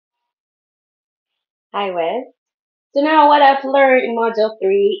Hi, Wes. So now what I've learned in Module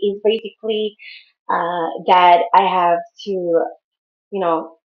 3 is basically that I have to,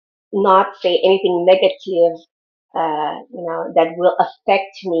 not say anything negative, that will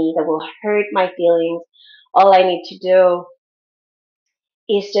affect me, that will hurt my feelings. All I need to do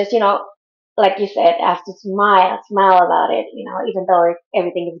is just, like you said, I have to smile about it, even though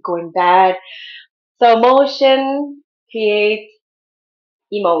everything is going bad. So motion creates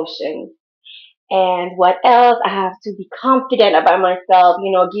emotion. And what else? I have to be confident about myself,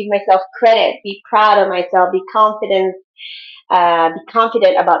 give myself credit, be proud of myself, be confident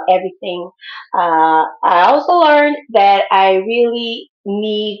about everything. I also learned that I really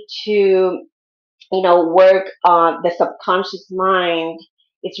need to, work on the subconscious mind.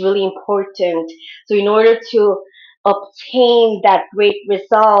 It's really important. So in order to obtain that great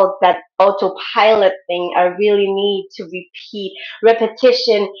result, that autopilot thing, I really need to repeat.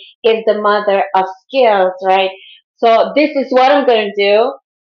 Repetition is the mother of skills, right? So this is what I'm going to do.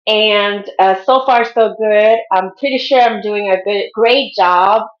 And so far, so good. I'm pretty sure I'm doing a great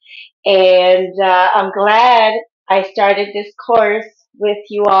job. And I'm glad I started this course with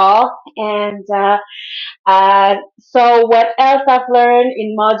you all. And so what else I've learned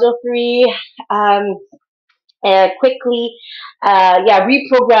in module 3? Um, Quickly, yeah,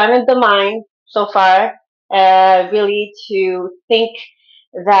 reprogramming the mind so far, really to think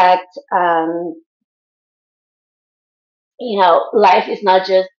that, life is not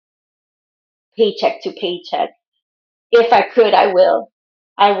just paycheck to paycheck. If I could, I will.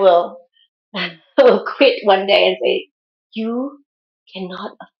 I will. I will quit one day and say, you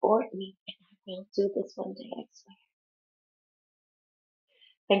cannot afford me. And I will do this one day, I swear.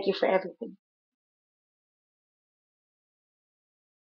 Thank you for everything.